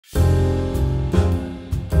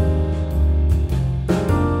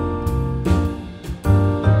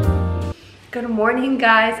Good morning,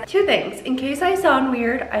 guys. Two things. In case I sound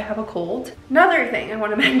weird, I have a cold. Another thing I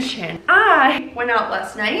want to mention. I went out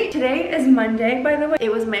last night. Today is Monday, by the way.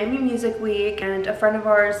 It was Miami Music Week, and a friend of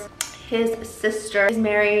ours, his sister, is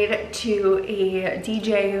married to a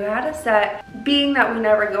DJ who had a set. Being that we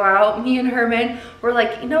never go out, me and Herman were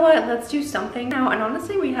like, you know what, let's do something now. And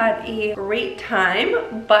honestly, we had a great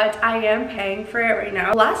time, but I am paying for it right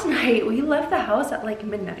now. Last night, we left the house at like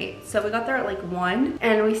midnight. So we got there at like 1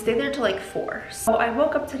 and we stayed there till like 4. So I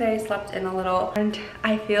woke up today, slept in a little, and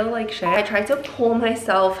I feel like shit. I tried to pull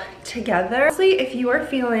myself together. Honestly, if you are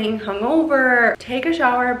feeling hungover, take a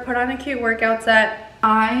shower, put on a cute workout set.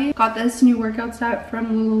 I got this new workout set from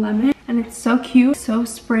Lululemon and it's so cute, so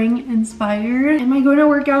spring inspired. Am I going to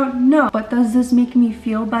work out? No. But does this make me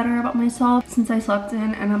feel better about myself since I slept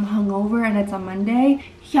in and I'm hungover and it's a Monday?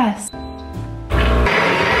 Yes.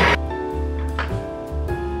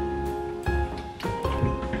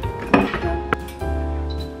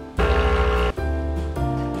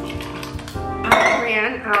 I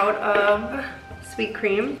ran out of sweet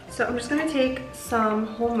cream, so I'm just gonna take some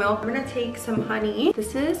whole milk. I'm gonna take some honey.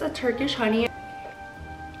 This is a Turkish honey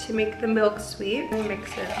to make the milk sweet. I'm gonna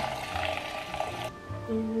mix it.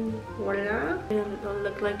 And voila. And it'll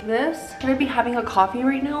look like this. Should I be having a coffee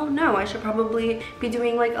right now? No, I should probably be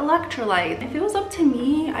doing like electrolyte. If it was up to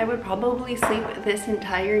me, I would probably sleep this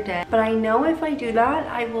entire day. But I know if I do that,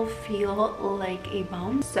 I will feel like a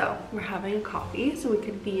bum. So we're having a coffee so we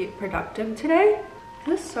could be productive today.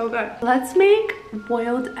 This is so good. Let's make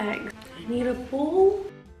boiled eggs. I need a bowl.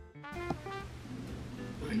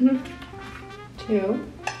 1, 2,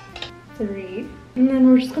 3. And then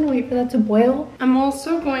we're just gonna wait for that to boil. I'm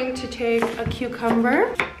also going to take a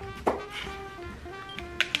cucumber,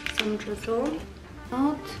 some drizzle,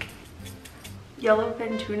 salt,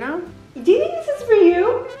 yellowfin tuna. Do you think this is for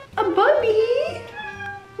you? A bubby?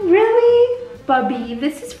 Really? Bubby,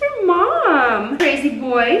 this is for mom. Crazy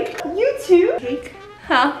boy. You too. Take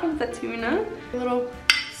half of the tuna. A little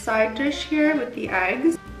side dish here with the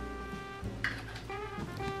eggs.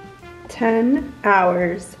 10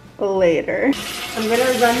 hours later. I'm gonna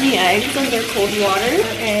run the eggs under cold water.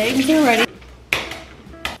 Our eggs are ready.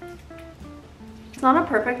 It's not a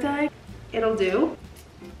perfect egg. It'll do.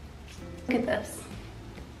 Look at this.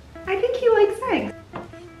 I think he likes eggs.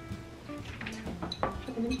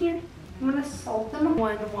 Put them in here. I'm gonna salt them.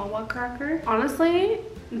 1 Wawa cracker. Honestly,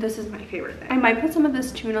 this is my favorite thing. I might put some of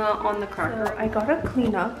this tuna on the cracker. So I gotta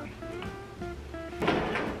clean up.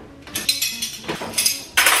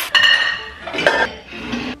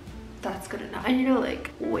 That's good enough. I need to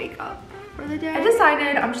like wake up for the day. I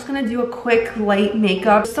decided I'm just gonna do a quick light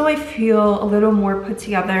makeup so I feel a little more put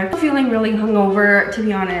together. I'm feeling really hungover, to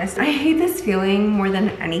be honest. I hate this feeling more than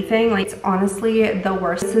anything. Like, it's honestly the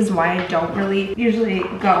worst. This is why I don't really usually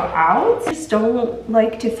go out. I just don't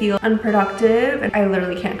like to feel unproductive, and I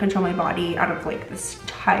literally can't control my body out of like this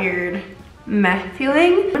tired meh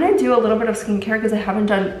feeling. I'm gonna do a little bit of skincare because I haven't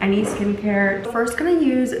done any skincare. First, gonna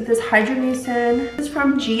use this Hydromucin. This is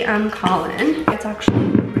from GM Colin. It's actually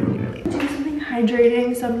really do something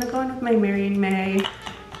hydrating, so I'm gonna go in with my Marion May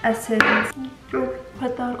essence.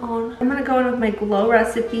 Put that on. I'm gonna go in with my Glow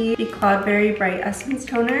Recipe, the Cloudberry Bright Essence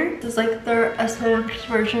Toner. This is like their essence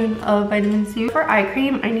version of vitamin C. For eye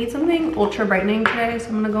cream, I need something ultra brightening today, so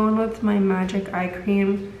I'm gonna go in with my Magic Eye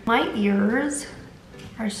Cream. My ears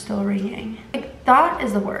are still ringing. Like, that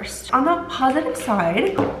is the worst. On the positive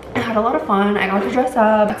side, I had a lot of fun. I got to dress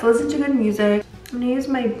up, to listen to good music. I'm gonna use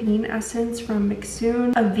my Bean Essence from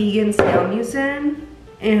Mixsoon, a vegan snail mucin,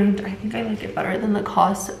 and I think I like it better than the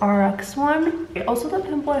COS RX one. Also, the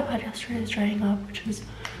pimple I had yesterday is drying up, which is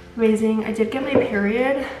amazing. I did get my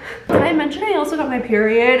period. Did I mention I also got my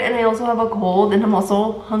period and I also have a cold and I'm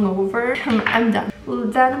also hungover? I'm done.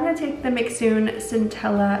 Then I'm gonna take the Mixsoon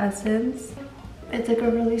Centella Essence. It's like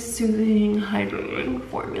a really soothing, hydrating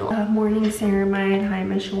formula. I have Morning Ceramide High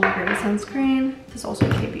Emission Water Sunscreen. This is also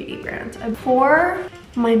a K-Beauty brand. For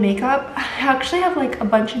my makeup, I actually have like a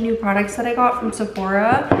bunch of new products that I got from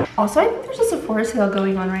Sephora. Also, I think there's a Sephora sale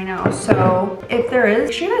going on right now. So if there is,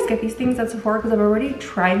 make sure you guys get these things at Sephora because I've already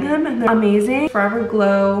tried them and they're amazing. Forever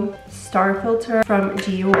Glow Star Filter from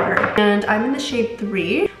Dior. And I'm in the shade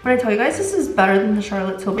 3. When I tell you guys this is better than the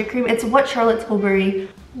Charlotte Tilbury cream, it's what Charlotte Tilbury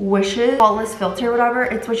wishes, flawless filter, whatever,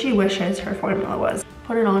 it's what she wishes her formula was.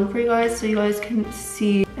 Put it on for you guys so you guys can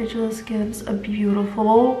see. It just gives a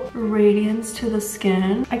beautiful radiance to the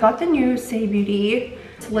skin. I got the new Say Beauty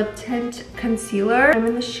lip tint concealer. I'm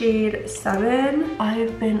in the shade 7.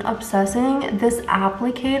 I've been obsessing this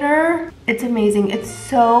applicator. It's amazing. It's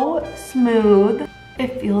so smooth.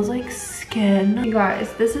 It feels like skin skin. You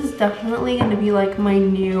guys, this is definitely going to be like my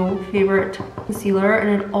new favorite concealer,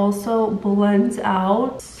 and it also blends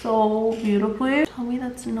out so beautifully. Tell me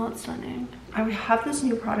that's not stunning. I have this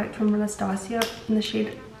new product from Anastasia in the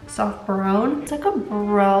shade Soft Brown. It's like a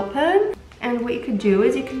brow pen, and what you could do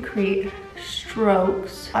is you can create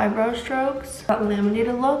strokes, eyebrow strokes, that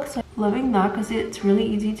laminated look. So I'm loving that because it's really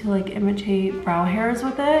easy to like imitate brow hairs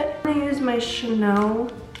with it. I'm gonna use my Chanel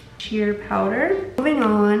sheer powder. Moving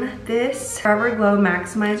on, this Forever Glow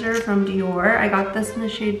Maximizer from Dior. I got this in the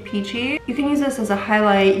shade Peachy. You can use this as a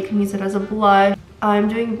highlight, you can use it as a blush. I'm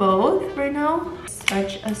doing both right now.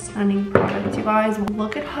 Such a stunning product, you guys.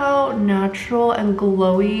 Look at how natural and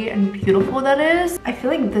glowy and beautiful that is. I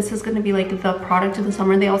feel like this is going to be like the product of the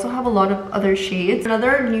summer. They also have a lot of other shades.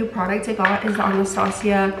 Another new product I got is the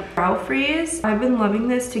Anastasia Brow Freeze. I've been loving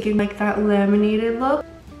this to give like that laminated look.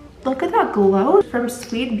 Look at that glow. From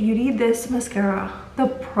Sweet Beauty, this mascara, the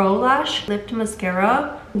Pro Lash Lift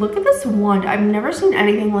Mascara. Look at this wand. I've never seen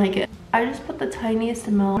anything like it. I just put the tiniest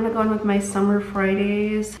amount. I'm gonna go in with my Summer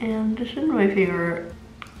Fridays, and this is my favorite.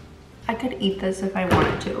 I could eat this if I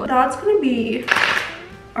wanted to. That's gonna be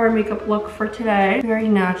our makeup look for today. Very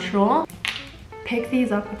natural. Pick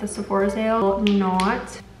these up at the Sephora sale. Will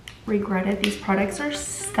not regret it. These products are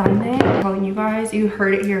stunning. I'm telling you guys, you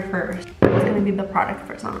heard it here first. It's gonna be the product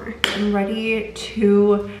for summer. I'm ready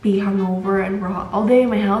to be hungover and raw all day in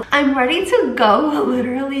my house. I'm ready to go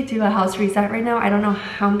literally do a house reset right now. I don't know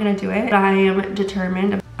how I'm gonna do it, but I am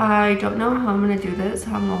determined. I don't know how I'm gonna do this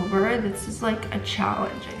hungover. This is like a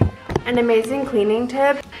challenge. An amazing cleaning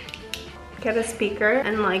tip: get a speaker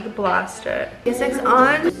and like blast it. Music's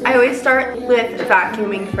on. I always start with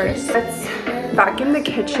vacuuming first. Let's vacuum the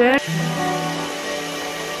kitchen.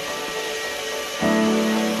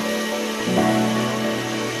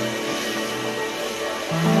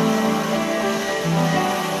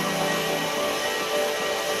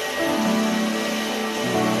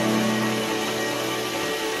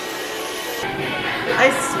 I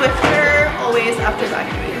Swifter always after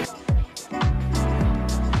vacuuming.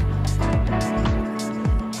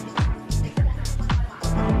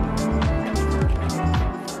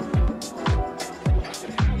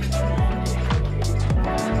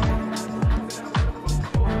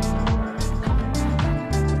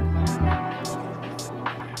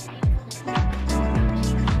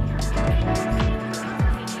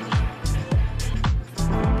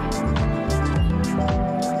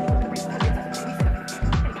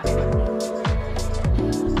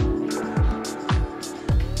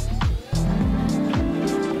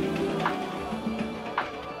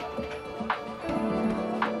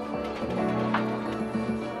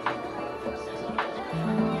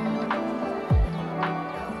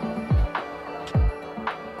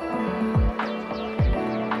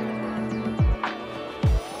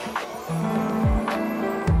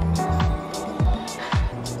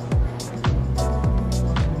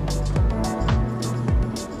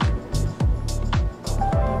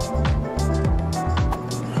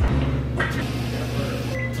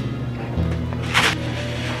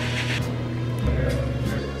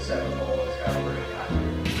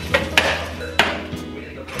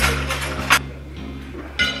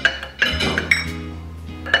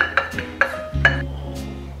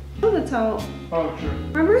 Out. Oh, sure.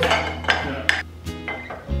 Remember? Yeah.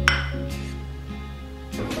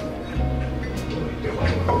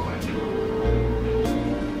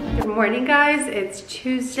 Good morning, guys. It's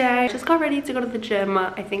Tuesday. Just got ready to go to the gym.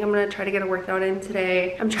 I think I'm gonna try to get a workout in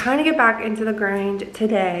today. I'm trying to get back into the grind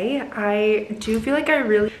today. I do feel like I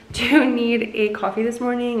really do need a coffee this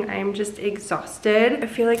morning. I'm just exhausted. I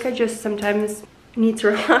feel like I just sometimes need to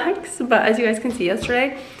relax, but as you guys can see,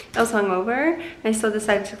 yesterday I was hungover and I still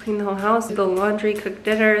decided to clean the whole house, the laundry, cook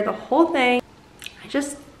dinner, the whole thing. I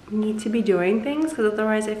just need to be doing things because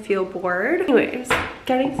otherwise I feel bored. Anyways,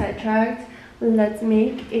 getting sidetracked, let's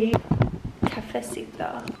make a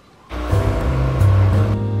cafecito.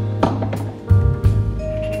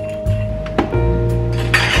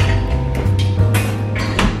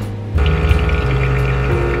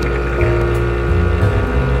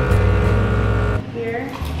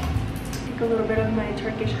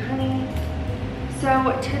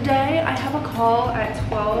 So today I have a call at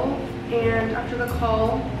 12, and after the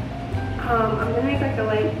call I'm gonna make like a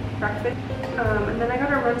light breakfast, and then I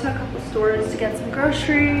gotta run to a couple stores to get some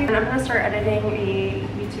groceries, and I'm gonna start editing a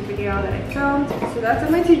YouTube video that I filmed. So that's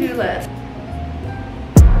on my to-do list.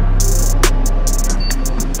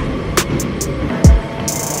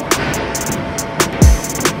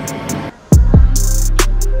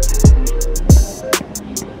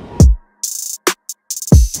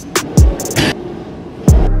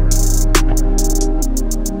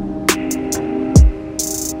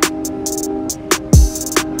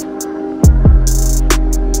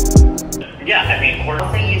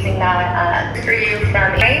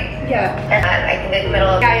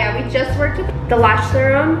 just worked with the lash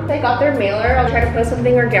serum. I got their mailer. I'll try to put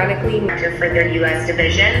something organically for their US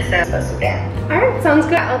division, so alright, sounds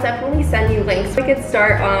good. I'll definitely send you links so we could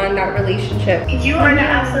start on that relationship. You are the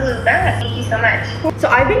absolute best. Thank you so much. So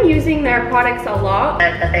I've been using their products a lot.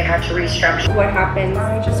 That they had to restructure. What happened?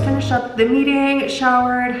 I just finished up the meeting,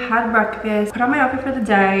 showered, had breakfast, put on my outfit for the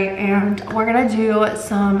day, and we're gonna do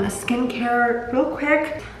some skincare real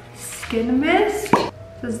quick. Skin mist.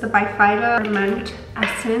 This is the Bifida Mint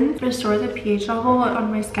Essence. Restore the pH level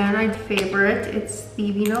on my skin. I favorite. It's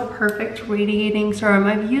the Vino Perfect Radiating Serum.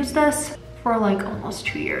 I've used this for like almost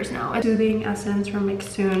 2 years now. It's soothing essence from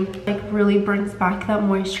Mixsoon. Like really brings back that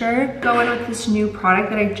moisture. Going with this new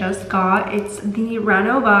product that I just got. It's the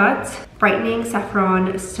Renovat Brightening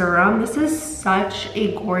Saffron Serum. This is such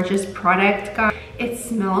a gorgeous product, guys. It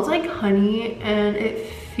smells like honey and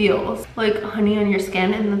it feels like honey on your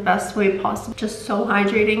skin in the best way possible. Just so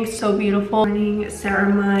hydrating, so beautiful. Morning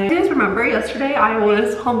ceramide. You guys remember yesterday I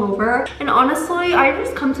was hungover, and honestly I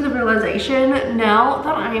just come to the realization now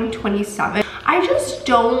that I am 27, I just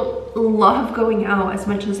don't love going out as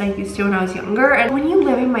much as I used to when I was younger. And when you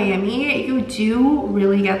live in Miami, you do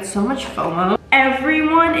really get so much FOMO.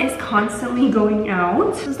 Everyone is constantly going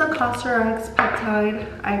out. This is the Cosrx Peptide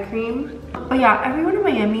Eye Cream. But yeah, everyone in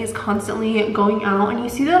Miami is constantly going out, and you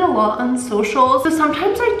see that a lot on socials. So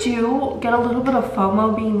sometimes I do get a little bit of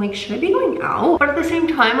FOMO being like, should I be going out? But at the same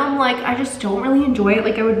time, I'm like, I just don't really enjoy it.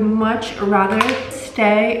 Like I would much rather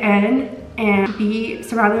stay in and be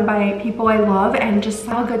surrounded by people I love and just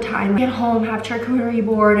have a good time. Get home, have charcuterie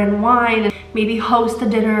board and wine, and maybe host a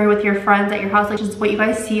dinner with your friends at your house. Like just what you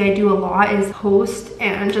guys see I do a lot is host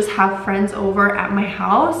and just have friends over at my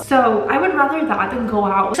house. So I would rather that than go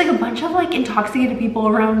out. It's like a bunch of like intoxicated people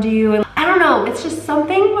around you, and I don't know, it's just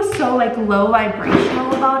something was so like low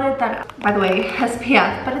vibrational about it that, by the way,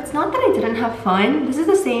 SPF, but it's not that I didn't have fun. This is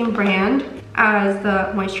the same brand as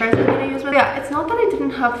the moisturizer that I use with. Yeah, it's not that I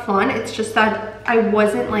didn't have fun, it's just that I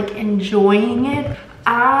wasn't like enjoying it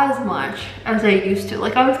as much as I used to.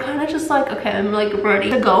 Like I was kind of just like, okay, I'm like ready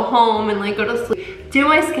to go home and like go to sleep, do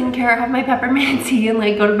my skincare, have my peppermint tea, and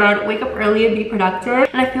like go to bed, wake up early and be productive.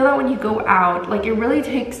 And I feel that when you go out, like it really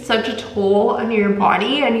takes such a toll on your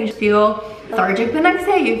body, and you feel lethargic the next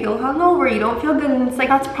day, you feel hungover, you don't feel good, and it's like,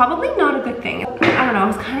 that's probably not a good thing. I don't know, I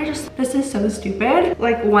was kind of just, this is so stupid.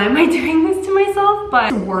 Like, why am I doing this to myself?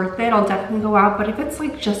 But it's worth it, I'll definitely go out. But if it's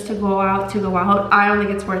like just to go out, I don't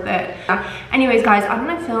think it's worth it. Anyways, guys, I'm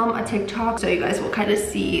gonna film a TikTok so you guys will kind of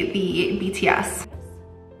see the BTS.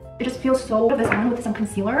 It just feels so this on with some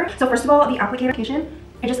concealer. So first of all, the application,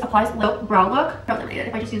 it just applies a little brow look. Don't eliminate it.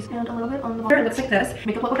 If I just use a little bit on the bottom, it looks like this.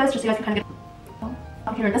 Makeup look, guys, just so you guys can kind of get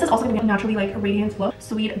up here. This is also gonna be naturally like a radiant glow.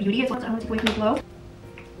 Sweet Beauty is what I want to take away from the glow.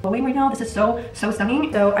 Glowing right now. This is so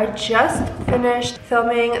stunning. So I just finished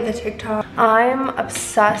filming the TikTok. I'm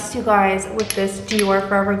obsessed, you guys, with this Dior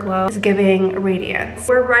Forever Glow. It's giving radiance.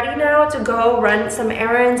 We're ready now to go run some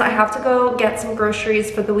errands. I have to go get some groceries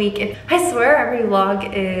for the week. I swear every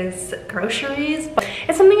vlog is groceries, but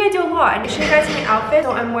it's something I do a lot. I'll show you guys my outfit.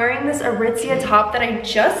 So I'm wearing this Aritzia top that I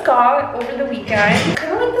just got over the weekend.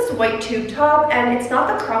 Kind of like this white tube top, and it's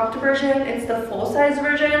not the cropped version, it's the full-size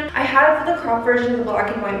version. I have the cropped version, the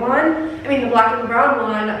black and white one, the black and brown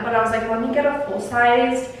one, but I was like, let me get a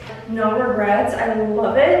full-size, no regrets. I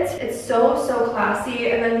love it. It's so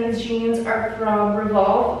classy. And then these jeans are from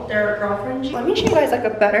Revolve, their girlfriend jeans. Let me show you guys like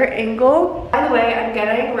a better angle. By the way, I'm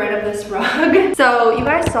getting rid of this rug. So you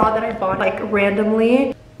guys saw that I bought like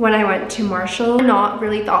randomly when I went to Marshall. Not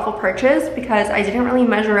really thoughtful purchase because I didn't really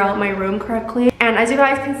measure out my room correctly. And as you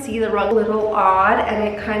guys can see, the rug a little odd and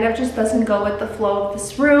it kind of just doesn't go with the flow of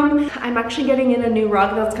this room. I'm actually getting in a new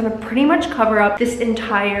rug that's gonna pretty much cover up this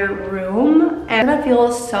entire room. And it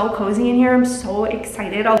feels so cozy in here. I'm so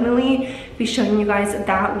excited. I'll definitely be showing you guys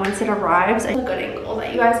that once it arrives. It's a good angle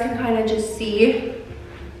that you guys can kind of just see.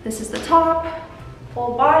 This is the top,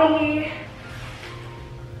 full body.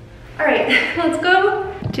 All right, let's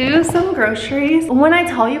go do some groceries. When I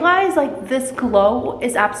tell you guys, like, this glow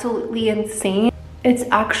is absolutely insane. It's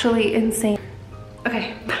actually insane.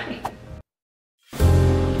 Okay, bye.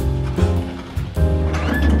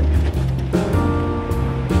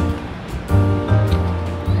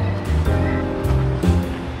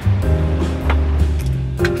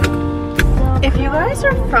 If you guys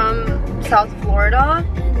are from South Florida,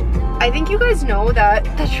 I think you guys know that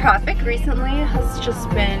the traffic recently has just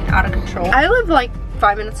been out of control. I live like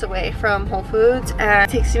 5 minutes away from Whole Foods and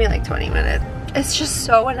it takes me like 20 minutes. It's just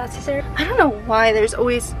so unnecessary. I don't know why there's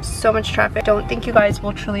always so much traffic. Don't think you guys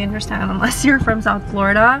will truly understand unless you're from South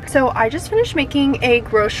Florida. So I just finished making a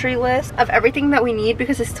grocery list of everything that we need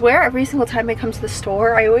because I swear every single time I come to the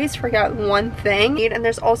store, I always forget one thing. And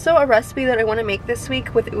there's also a recipe that I want to make this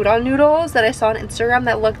week with udon noodles that I saw on Instagram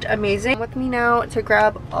that looked amazing. With me now to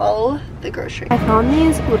grab all the groceries. I found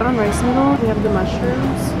these udon rice noodles. We have the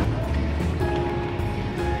mushrooms.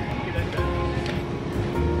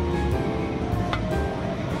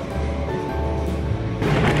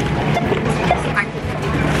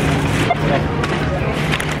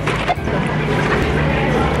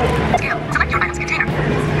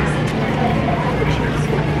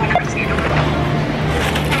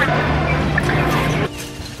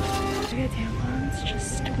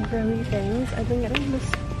 Girly things. I've been getting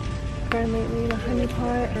this brand lately, the honey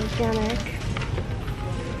pot, organic.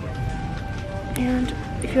 And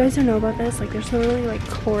if you guys don't know about this, like there's no really like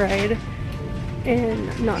chloride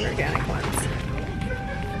in non-organic ones.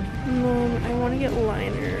 And then I want to get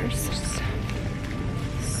liners.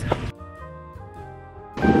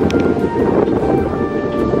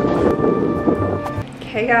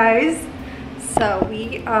 Okay guys, so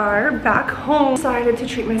we are back home. Decided to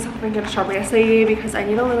treat myself and get a strawberry yesterday because I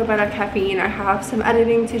need a little bit of caffeine. I have some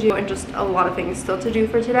editing to do and just a lot of things still to do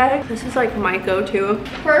for today. This is like my go-to.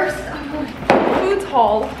 First, foods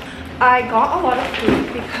haul. I got a lot of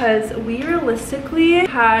food because we realistically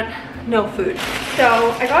had no food.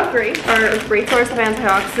 So I got great source of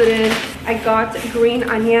antioxidant. I got green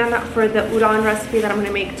onion for the udon recipe that I'm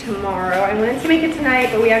gonna make tomorrow. I wanted to make it tonight,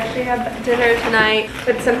 but we actually have dinner tonight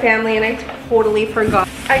with some family and I totally forgot.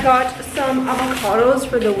 I got some avocados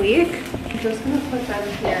for the week. I'm just gonna put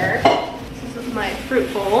them here. This is my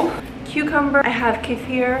fruit bowl. Cucumber. I have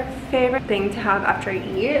kefir, favorite thing to have after I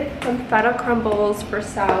eat. Some feta crumbles for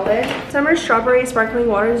salad. Summer strawberry sparkling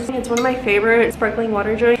water. It's one of my favorite sparkling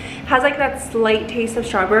water drinks. Has like that slight taste of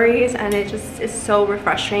strawberries and it just is so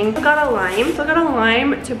refreshing. I got a lime. So I got a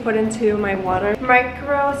lime to put into my water.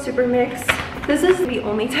 Micro super mix. This is the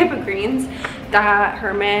only type of greens that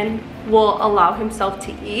Herman will allow himself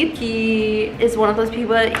to eat. He is one of those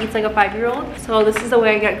people that eats like a 5-year-old. So this is the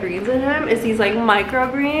way I get greens in him, is these like micro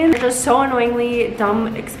greens. They're just so annoyingly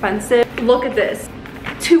dumb expensive. Look at this,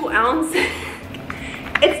 2 ounce.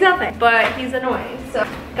 It's nothing, but he's annoying. So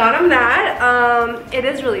got him that. It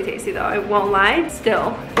is really tasty though, I won't lie.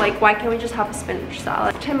 Still, like why can't we just have a spinach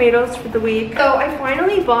salad? Tomatoes for the week. So I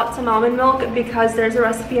finally bought some almond milk because there's a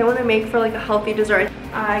recipe I want to make for like a healthy dessert.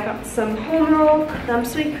 I got some whole milk, some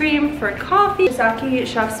sweet cream for coffee, Saki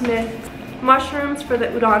Chef Smith mushrooms for the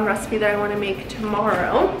udon recipe that I want to make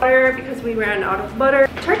tomorrow. Butter because we ran out of butter.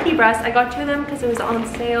 Turkey breast, I got 2 of them because it was on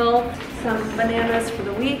sale. Some bananas for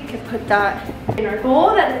the week. I put that in our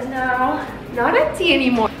bowl that is now not empty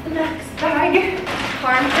anymore. The next bag,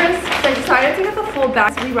 farm crisps. I decided to get the full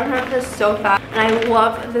bag. We run out of this so fast and I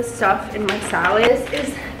love this stuff in my salad. This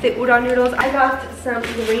is the udon noodles. I got some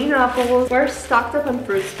green apples. We're stocked up on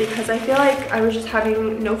fruits because I feel like I was just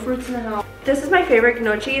having no fruits in the house. This is my favorite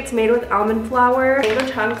gnocchi. It's made with almond flour. Mango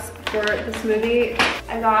chunks for the smoothie.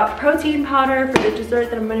 I got protein powder for the dessert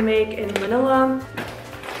that I'm gonna make in vanilla.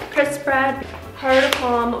 Crisp bread, hard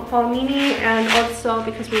palm, palmini, and also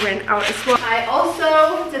because we ran out as well. I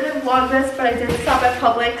also didn't vlog this, but I did stop at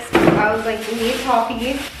Publix. I was like, we need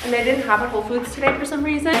coffee, and they didn't have at Whole Foods today for some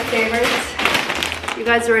reason. My favorites, you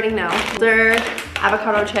guys already know. They're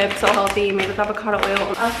avocado chips, so healthy, made with avocado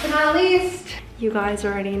oil. Last but not least, you guys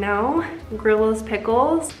already know, Grill's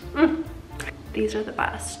pickles. These are the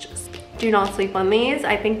best. Just do not sleep on these.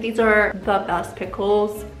 I think these are the best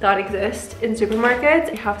pickles that exist in supermarkets.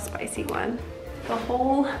 I have a spicy one. The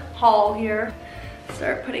whole haul here.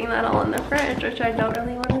 Start putting that all in the fridge, which I don't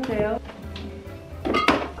really want to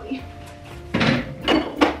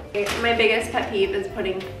do. My biggest pet peeve is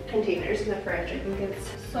putting containers in the fridge. I think it's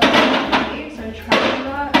so heavy, so I tried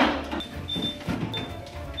that.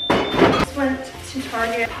 Just went to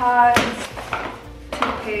Target, pads,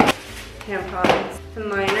 toothpaste, tampons, and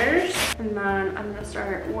liners, and then I'm gonna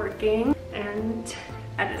start working and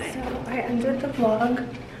editing. So I ended the vlog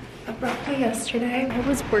abruptly yesterday. I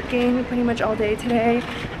was working pretty much all day today,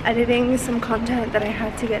 editing some content that I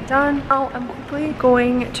had to get done. Now I'm quickly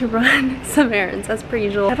going to run some errands as per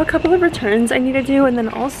usual. I have a couple of returns I need to do, and then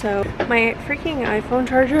also my freaking iPhone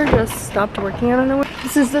charger just stopped working. I don't know what.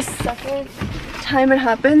 This is the second time it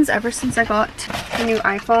happens ever since I got a new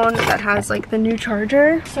iPhone that has like the new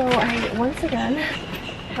charger. So I once again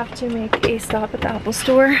have to make a stop at the Apple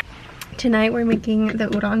store Tonight we're making the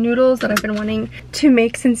udon noodles that I've been wanting to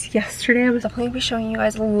make since yesterday. I will definitely be showing you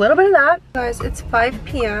guys a little bit of that. Guys, it's 5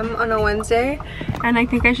 p.m. on a Wednesday, and I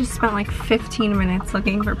think I just spent like 15 minutes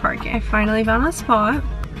looking for parking. I finally found a spot,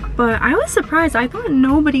 but I was surprised. I thought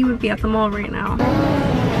nobody would be at the mall right now.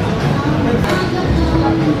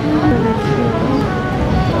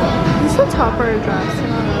 Is this a top or a dress? I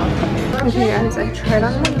don't know. Okay guys, I tried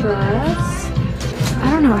on the dress. I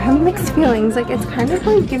don't know, I have mixed feelings. Like, it's kind of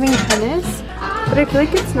like giving tennis, but I feel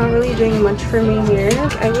like it's not really doing much for me here.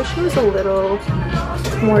 I wish it was a little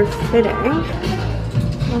more fitting.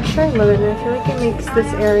 I'm sure I love it. I feel like it makes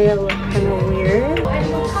this area look kind of weird. What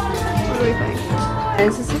do we think?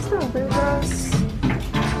 Guys, this is the other dress.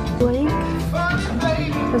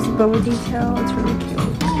 Like, this bow detail, it's really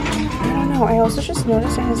cute. I don't know, I also just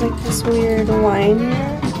noticed it has like this weird line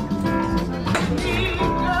here.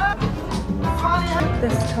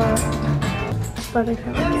 This top, but I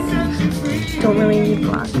kind of don't really need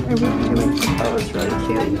black. I really do like this bow, it's really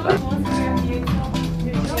cute. But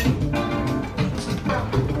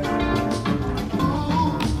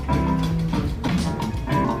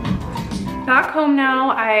back home now.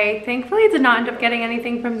 I thankfully did not end up getting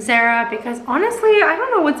anything from Zara because honestly, I don't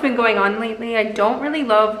know what's been going on lately. I don't really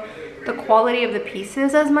love the quality of the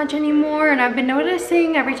pieces as much anymore, and I've been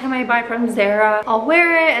noticing every time I buy from Zara, I'll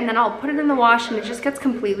wear it and then I'll put it in the wash and it just gets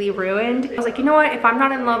completely ruined. I was like, you know what, if I'm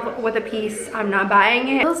not in love with a piece, I'm not buying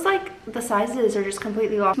it. It feels like the sizes are just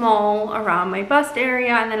completely off. Small around my bust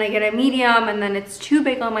area, and then I get a medium, and then it's too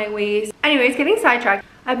big on my waist. Anyways, getting sidetracked.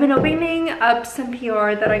 I've been opening up some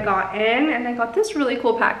PR that I got in, and I got this really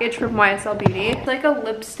cool package from YSL Beauty. It's like a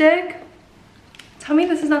lipstick. Tell me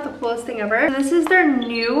this is not the coolest thing ever. This is their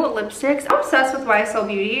new lipsticks. I'm obsessed with YSL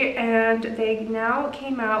Beauty, and they now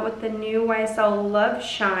came out with the new YSL Love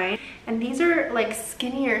Shine. And these are like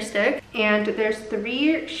skinnier sticks, and there's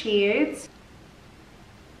 3 shades.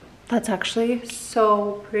 That's actually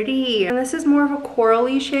so pretty. And this is more of a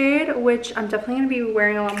corally shade, which I'm definitely gonna be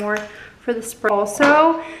wearing a lot more for the spring.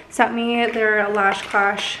 Also sent me their Lash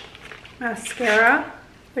Clash mascara,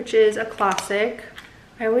 which is a classic.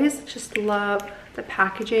 I always just love the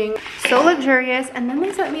packaging, so luxurious. And then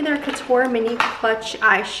they sent me their Couture Mini Clutch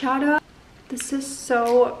eyeshadow. This is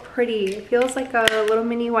so pretty. It feels like a little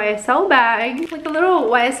mini YSL bag, like a little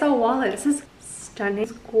YSL wallet. This is stunning,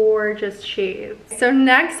 gorgeous shades. So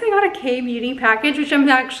next I got a K-Beauty package, which I'm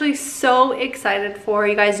actually so excited for.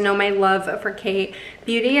 You guys know my love for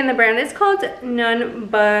K-Beauty, and the brand is called None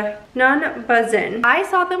Buzzin'. I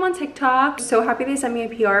saw them on TikTok. So happy they sent me a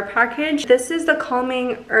PR package. This is the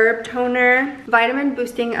Calming Herb Toner, Vitamin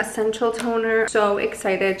Boosting Essential Toner. So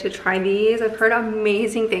excited to try these. I've heard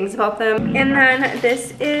amazing things about them. And then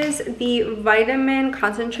this is the Vitamin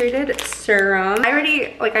Concentrated Serum.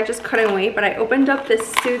 I just couldn't wait, but I opened up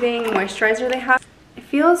this soothing moisturizer they have. It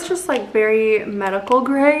feels just like very medical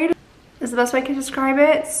grade is the best way I can describe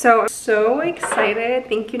it. So I'm so excited.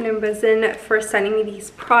 Thank you, Nimbuzin, for sending me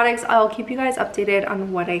these products. I'll keep you guys updated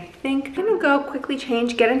on what I think. I'm gonna go quickly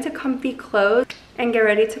change, get into comfy clothes, and get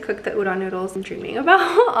ready to cook the udon noodles I'm dreaming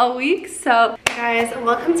about all week. So guys,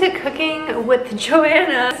 welcome to Cooking with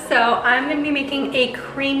Joanna. So I'm gonna be making a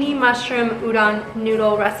creamy mushroom udon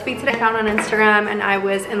noodle recipe today. I found on Instagram and I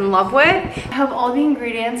was in love with. I have all the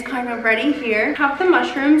ingredients kind of ready here. Have the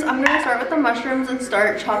mushrooms. I'm gonna start with the mushrooms and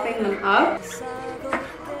start chopping them up. So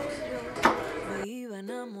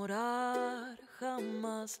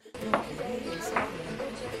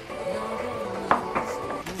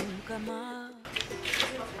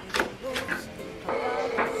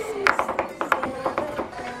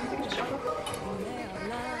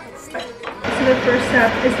the first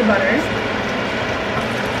step is the butter,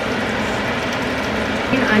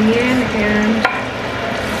 onion, and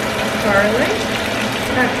garlic.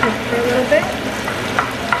 That cooks for a little bit.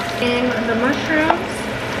 And the mushrooms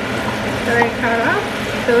that I cut up,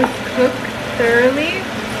 those cook thoroughly.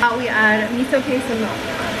 Now we add miso paste and milk.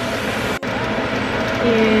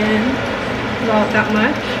 And about that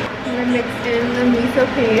much. I'm gonna mix in the miso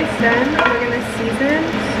paste. Then we're gonna season,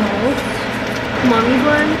 salt, umami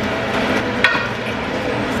blend.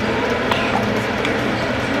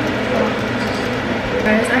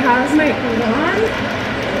 Guys, I have my udon,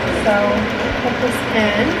 so put this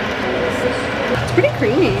in. It's pretty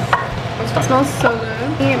creamy. It smells so good.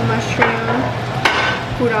 Mushroom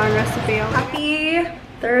udon recipe. Happy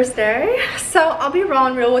Thursday. So I'll be raw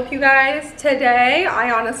and real with you guys. Today,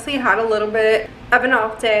 I honestly had a little bit of an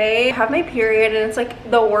off day. I have my period, and it's like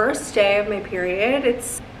the worst day of my period.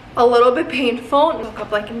 It's a little bit painful. I woke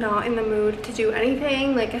up like not in the mood to do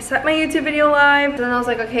anything. Like I set my YouTube video live, and then I was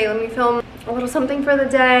like, okay, let me film a little something for the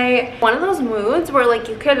day. One of those moods where like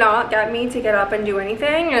you cannot get me to get up and do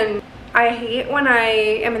anything, and I hate when I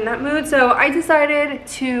am in that mood. So I decided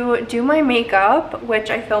to do my makeup, which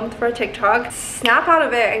I filmed for a TikTok, snap out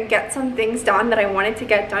of it and get some things done that I wanted to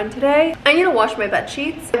get done today. I need to wash my bed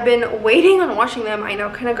sheets. I've been waiting on washing them. I know,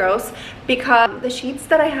 kind of gross, because the sheets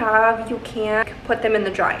that I have, you can't put them in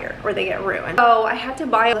the dryer or they get ruined. So I had to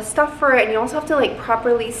buy the stuff for it, and you also have to like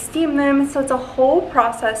properly steam them. So it's a whole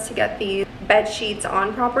process to get these bed sheets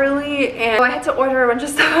on properly, and I had to order a bunch of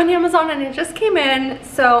stuff on Amazon and it just came in.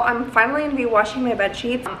 So I'm finally gonna be washing my bed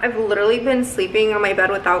sheets. I've literally been sleeping on my bed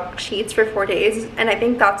without sheets for 4 days, and I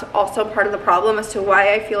think that's also part of the problem as to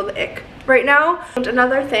why I feel the ick right now. And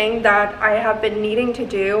another thing that I have been needing to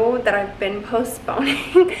do that I've been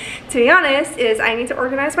postponing to be honest, is I need to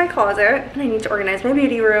organize my closet and I need to organize my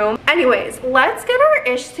beauty room. Anyways, let's get our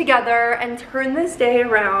ish together and turn this day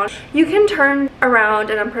around. You can turn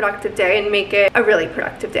around an unproductive day and make it a really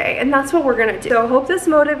productive day, and that's what we're gonna do. So I hope this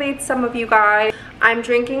motivates some of you guys. I'm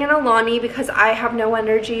drinking an Alani because I have no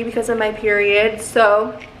energy because of my period,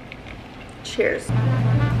 so cheers.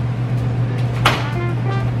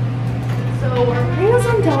 So we're bringing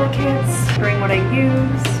some delicates, bring what I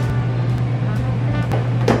use.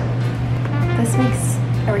 This makes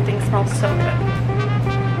everything smell so good.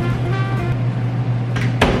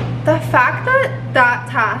 The fact that that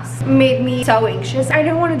task made me so anxious, I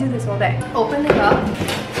didn't want to do this all day. Open it up.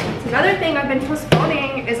 Another thing I've been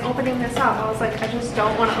postponing is opening this up. I was like, I just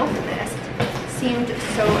don't want to open this. It seemed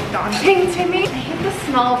so daunting to me. I hate the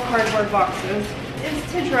smell of cardboard boxes.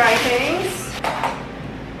 Is to dry things.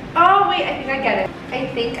 Oh wait, I think I get it. I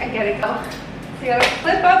think I get it. Oh, so you gotta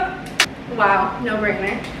flip up. Wow, no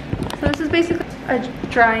brainer. So this is basically a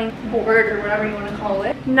drying board or whatever you want to call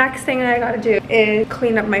it. Next thing that I gotta do is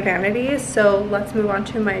clean up my vanities. So let's move on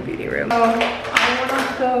to my beauty room. So I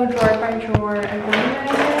want to go drawer by drawer and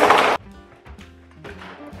organize it.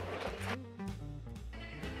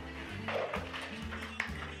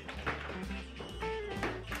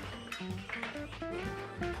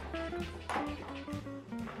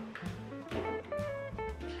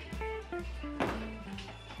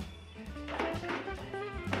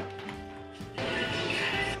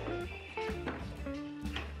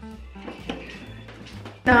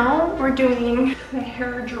 Now we're doing the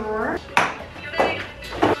hair drawer.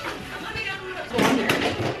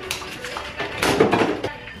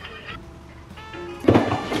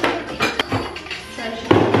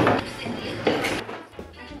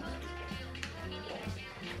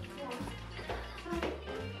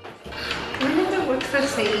 Even if it looks the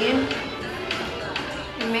same,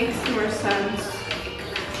 it makes more sense.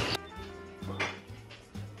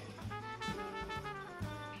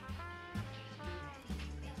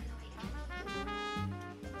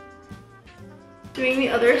 Doing the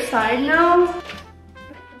other side now.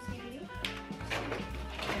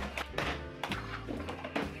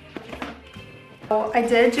 I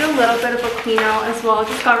did do a little bit of a clean out as well.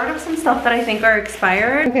 Just got rid of some stuff that I think are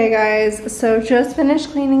expired. Okay guys, so just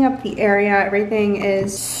finished cleaning up the area. Everything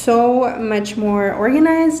is so much more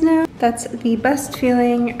organized now. That's the best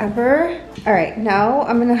feeling ever. All right, now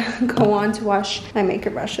I'm gonna go on to wash my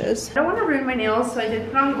makeup brushes. I don't want to ruin my nails, so I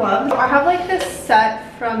did put on gloves. I have like this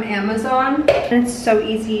set from Amazon, and it's so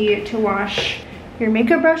easy to wash your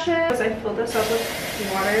makeup brushes. I fill this up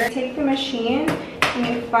with water. Take the machine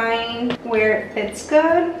and you find where it fits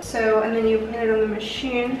good. So, and then you put it on the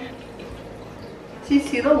machine. So you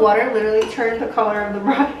see the water literally turn the color of the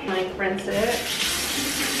brush. Like rinse it.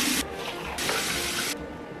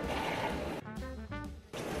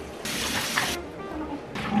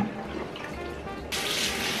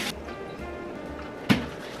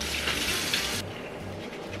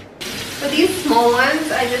 For these small ones,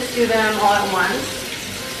 I just do them all at once.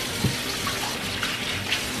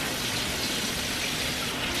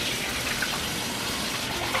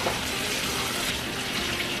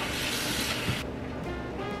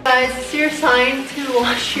 Guys, this is your sign to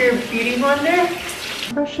wash your beauty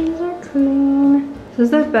blender. Brushes are clean. This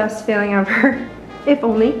is the best feeling ever. If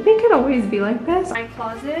only they could always be like this. My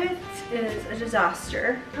closet is a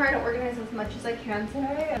disaster. I'm trying to organize as much as I can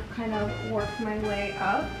today and kind of work my way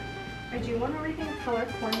up. I do want everything color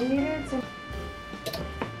coordinated, so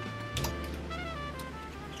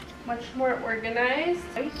much more organized.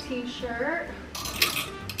 White t-shirt.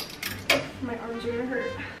 My arms are gonna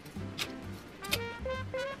hurt.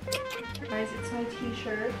 Guys, it's my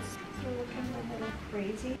t-shirts. So looking a little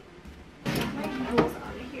crazy. Get my heels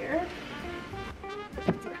out of here.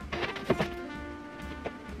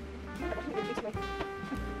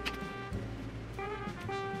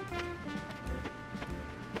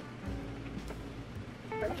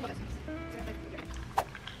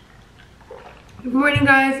 Good morning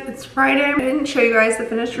guys, it's Friday. I didn't show you guys the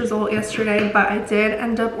finished result yesterday, but I did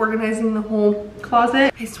end up organizing the whole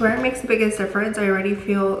closet. I swear it makes the biggest difference. I already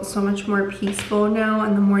feel so much more peaceful now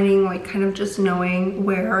in the morning, like kind of just knowing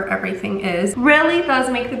where everything is. Really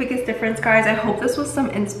does make the biggest difference, guys. I hope this was some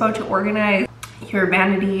inspo to organize your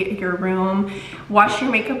vanity, your room. Wash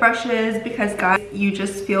your makeup brushes because guys, you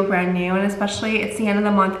just feel brand new, and especially it's the end of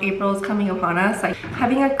the month, April is coming upon us. Like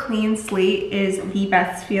having a clean slate is the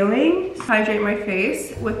best feeling. Hydrate my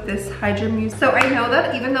face with this Hydra Mousse. So I know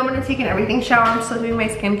that even though I'm gonna take an everything shower, I'm still doing my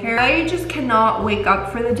skincare. I just cannot wake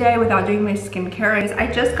up for the day without doing my skincare.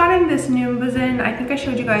 I just got in this new Buzin. I think I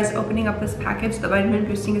showed you guys opening up this package, the Vitamin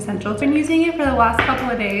Boosting Essentials. I've been using it for the last couple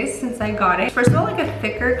of days since I got it. First of all, like a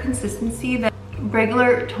thicker consistency than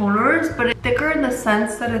regular toners, but it's thicker in the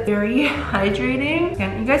sense that it's very hydrating.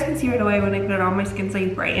 And you guys can see right away when I put it on, my skin's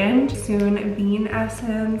like brightened. Soon Bean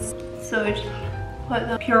Essence. So I just put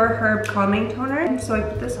the Pure Herb Calming Toner. And so I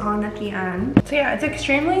put this on at the end. So yeah, it's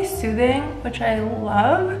extremely soothing, which I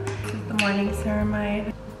love. This is the Morning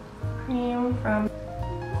Ceramide cream from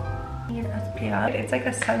SPF. It's like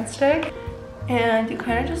a sun stick, and you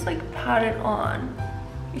kind of just like pat it on.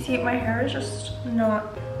 You see, my hair is just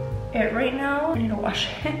not it right now. I need to wash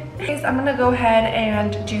it. Guys, I'm gonna go ahead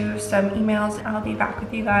and do some emails. I'll be back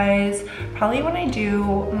with you guys probably when I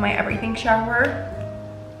do my everything shower.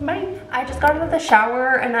 Bye. I just got out of the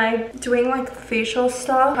shower and I'm doing like facial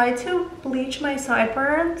stuff. I tried to bleach my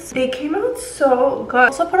sideburns. They came out so good. I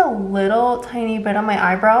also put a little tiny bit on my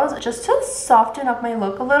eyebrows just to soften up my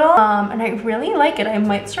look a little. And I really like it. I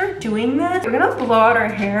might start doing this. We're gonna blow out our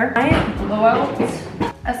hair. I blow out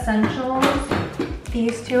essentials.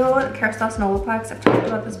 These two, Kerastase Novoplex, I've talked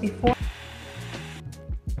about this before.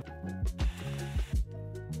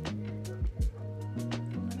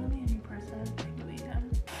 Literally a new person, I believe him.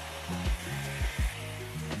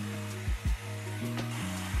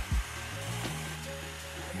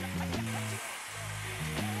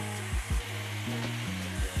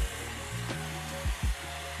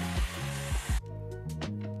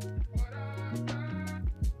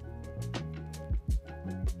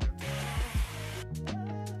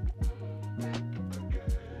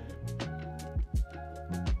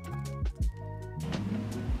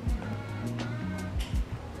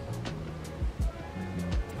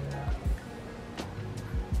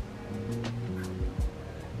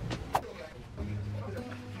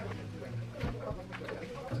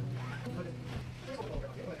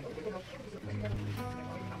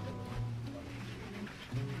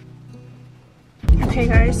 Okay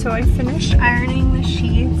guys, so I finished ironing the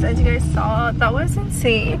sheets. As you guys saw, that was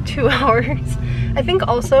insane, 2 hours. I think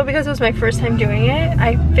also because it was my first time doing it,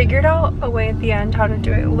 I figured out a way at the end how to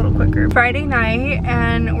do it a little quicker. Friday night,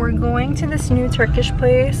 and we're going to this new Turkish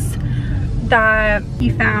place that he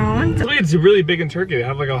found. It's really big in Turkey. They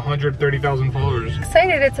have like 130,000 followers.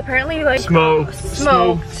 Excited, it's apparently like smoked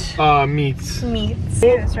meats. Meats.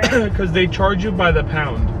 It is, right? Because they charge you by the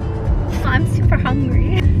pound. I'm super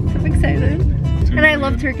hungry. So I'm excited. And I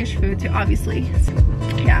love Turkish food too, obviously. So,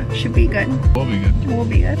 yeah, should be good. Will be good. Will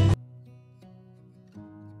be good.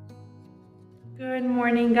 Good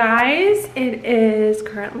morning, guys. It is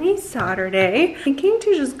currently Saturday. Thinking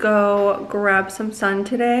to just go grab some sun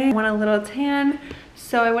today. I want a little tan,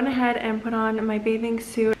 so I went ahead and put on my bathing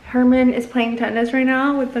suit. Herman is playing tennis right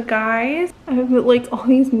now with the guys. I have like all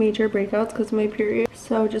these major breakouts because of my period,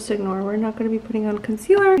 so just ignore. We're not going to be putting on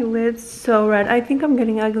concealer. My lid's so red. I think I'm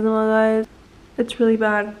getting eczema, guys. It's really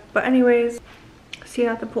bad. But anyways, see you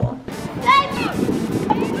at the pool. Guys,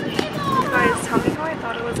 tell me how I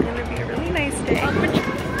thought it was going to be a really nice day, which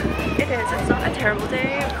it is. It's not a terrible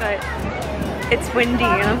day, but it's windy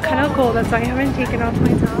and I'm kind of cold. That's why I haven't taken off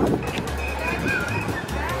my top.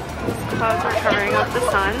 These clouds are covering up the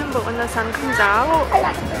sun, but when the sun comes out,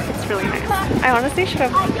 it's really nice. I honestly should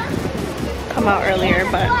have come out earlier,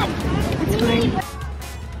 but it's fine.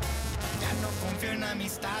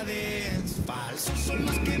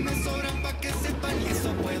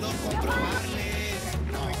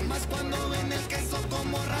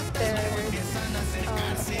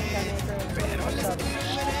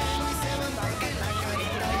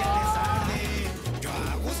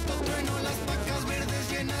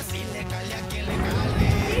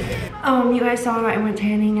 You guys saw I went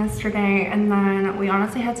tanning yesterday, and then we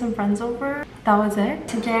honestly had some friends over. That was it.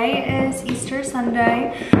 Today is Easter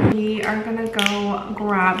Sunday. We are gonna go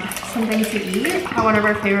grab something to eat at one of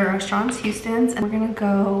our favorite restaurants, Houston's, and we're gonna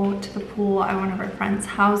go to the pool at one of our friends'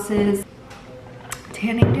 houses.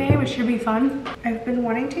 Tanning day, which should be fun. I've been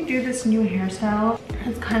wanting to do this new hairstyle.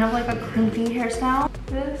 It's kind of like a crimpy hairstyle.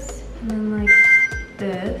 This, and then like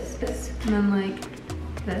this, and then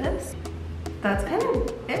like this. that's kind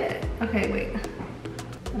of it. Okay, wait.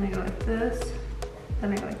 Then I go like this.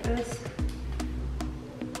 Then I go like this.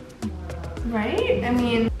 Right? I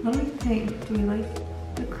mean, what do we think? Do we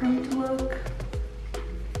like the crimped look?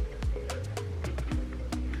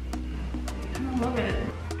 I love it.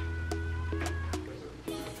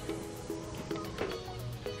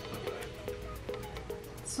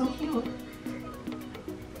 So cute.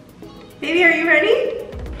 Baby, are you ready?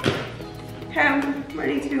 Okay, I'm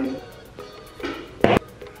ready too.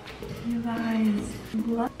 You guys,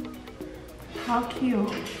 how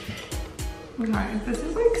cute. Guys, this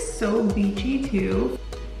is like so beachy too.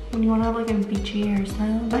 When you want to have like a beachy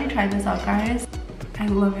hairstyle. Let me try this out, guys. I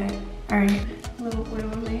love it. All right, a little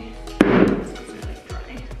oil on me. This is really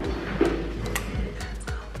dry.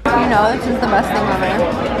 You know, this is the best thing ever.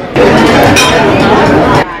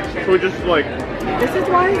 So just like This is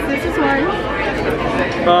one. This is one.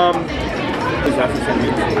 is that for some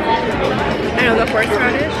meat? I know the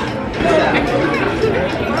horseradish.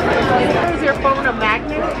 Is your phone a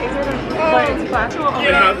magnet? Is it a but it's plastic?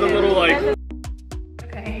 It has a little like.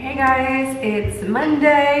 Okay, hey guys, it's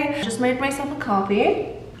Monday. Just made myself a coffee.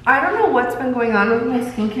 I don't know what's been going on with my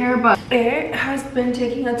skincare, but it has been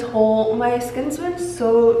taking a toll. My skin's been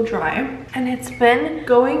so dry, and it's been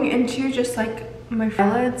going into just like my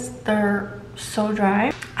eyelids. They're so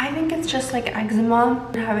dry. I think it's just like eczema.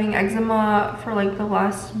 I've been having eczema for like the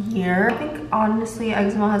last year. I think honestly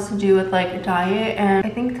eczema has to do with like diet, and I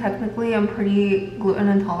think technically I'm pretty gluten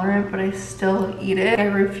intolerant, but I still eat it. I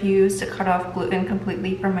refuse to cut off gluten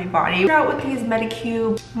completely from my body. Out with these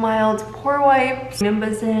Medicube mild pore wipes,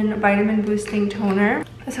 Nimbuzin vitamin boosting toner.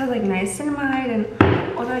 This has like niacinamide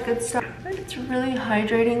and all that good stuff. It's really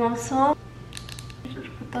hydrating also. Just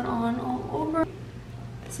put that on all over.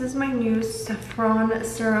 This is my new saffron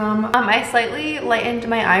serum. I slightly lightened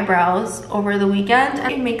my eyebrows over the weekend, and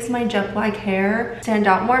it makes my jet black hair stand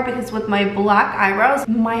out more, because with my black eyebrows,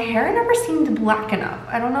 my hair never seemed black enough.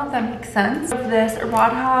 I don't know if that makes sense. Of this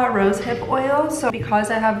Radha rose hip oil. So because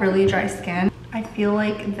I have really dry skin, I feel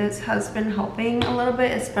like this has been helping a little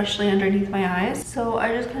bit, especially underneath my eyes. So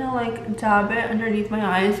I just kind of like dab it underneath my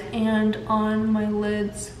eyes and on my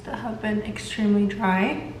lids that have been extremely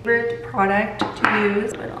dry. Favorite product to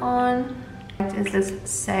use, put on is this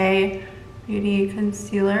Say Beauty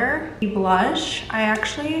Concealer Blush. I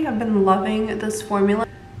actually have been loving this formula.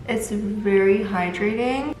 It's very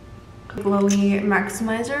hydrating. Glowy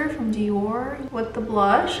Maximizer from Dior with the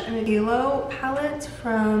blush, and a Halo palette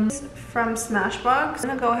from Smashbox. I'm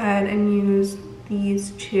gonna go ahead and use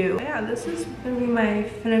these two. Yeah, this is gonna be my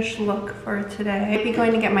finished look for today. I'll be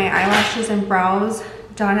going to get my eyelashes and brows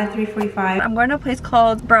done at 3:45. I'm going to a place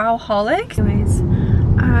called Browholic. Anyways,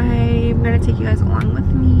 I'm gonna take you guys along with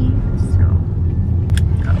me.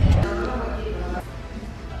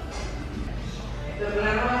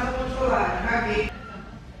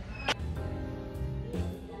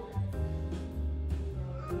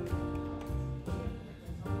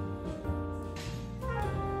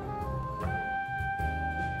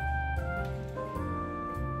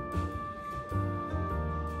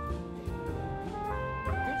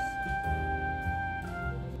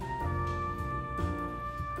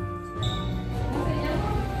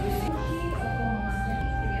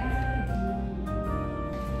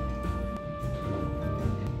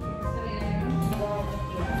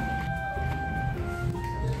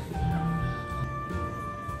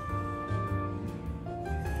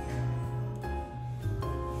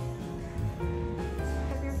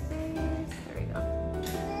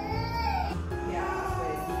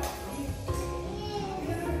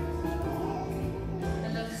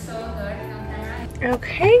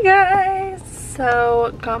 Okay guys,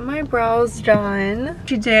 so got my brows done.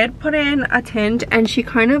 She did put in a tint, and she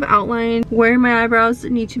kind of outlined where my eyebrows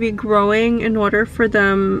need to be growing in order for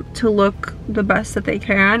them to look the best that they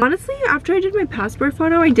can. Honestly, after I did my passport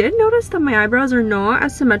photo, I did notice that my eyebrows are not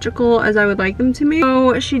as symmetrical as I would like them to be.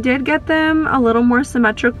 So she did get them a little more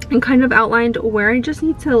symmetrical and kind of outlined where I just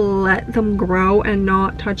need to let them grow and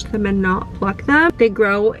not touch them and not pluck them. They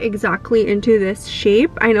grow exactly into this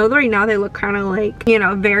shape. I know that right now they look kind of like, you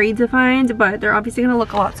know, very defined, but they're obviously gonna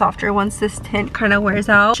look a lot softer once this tint kind of wears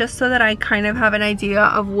out, just so that I kind of have an idea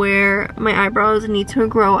of where my eyebrows need to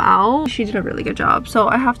grow out. She did a really good job. So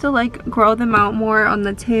I have to like grow them out more on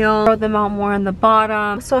the tail, grow them out more on the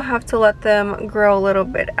bottom. So I have to let them grow a little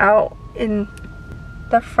bit out in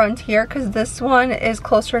the front here, because this one is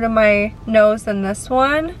closer to my nose than this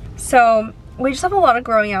one. So we just have a lot of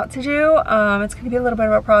growing out to do. It's gonna be a little bit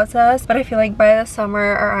of a process, but I feel like by the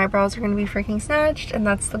summer our eyebrows are gonna be freaking snatched, and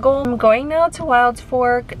that's the goal. I'm going now to Wild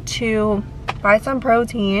Fork to buy some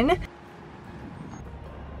protein.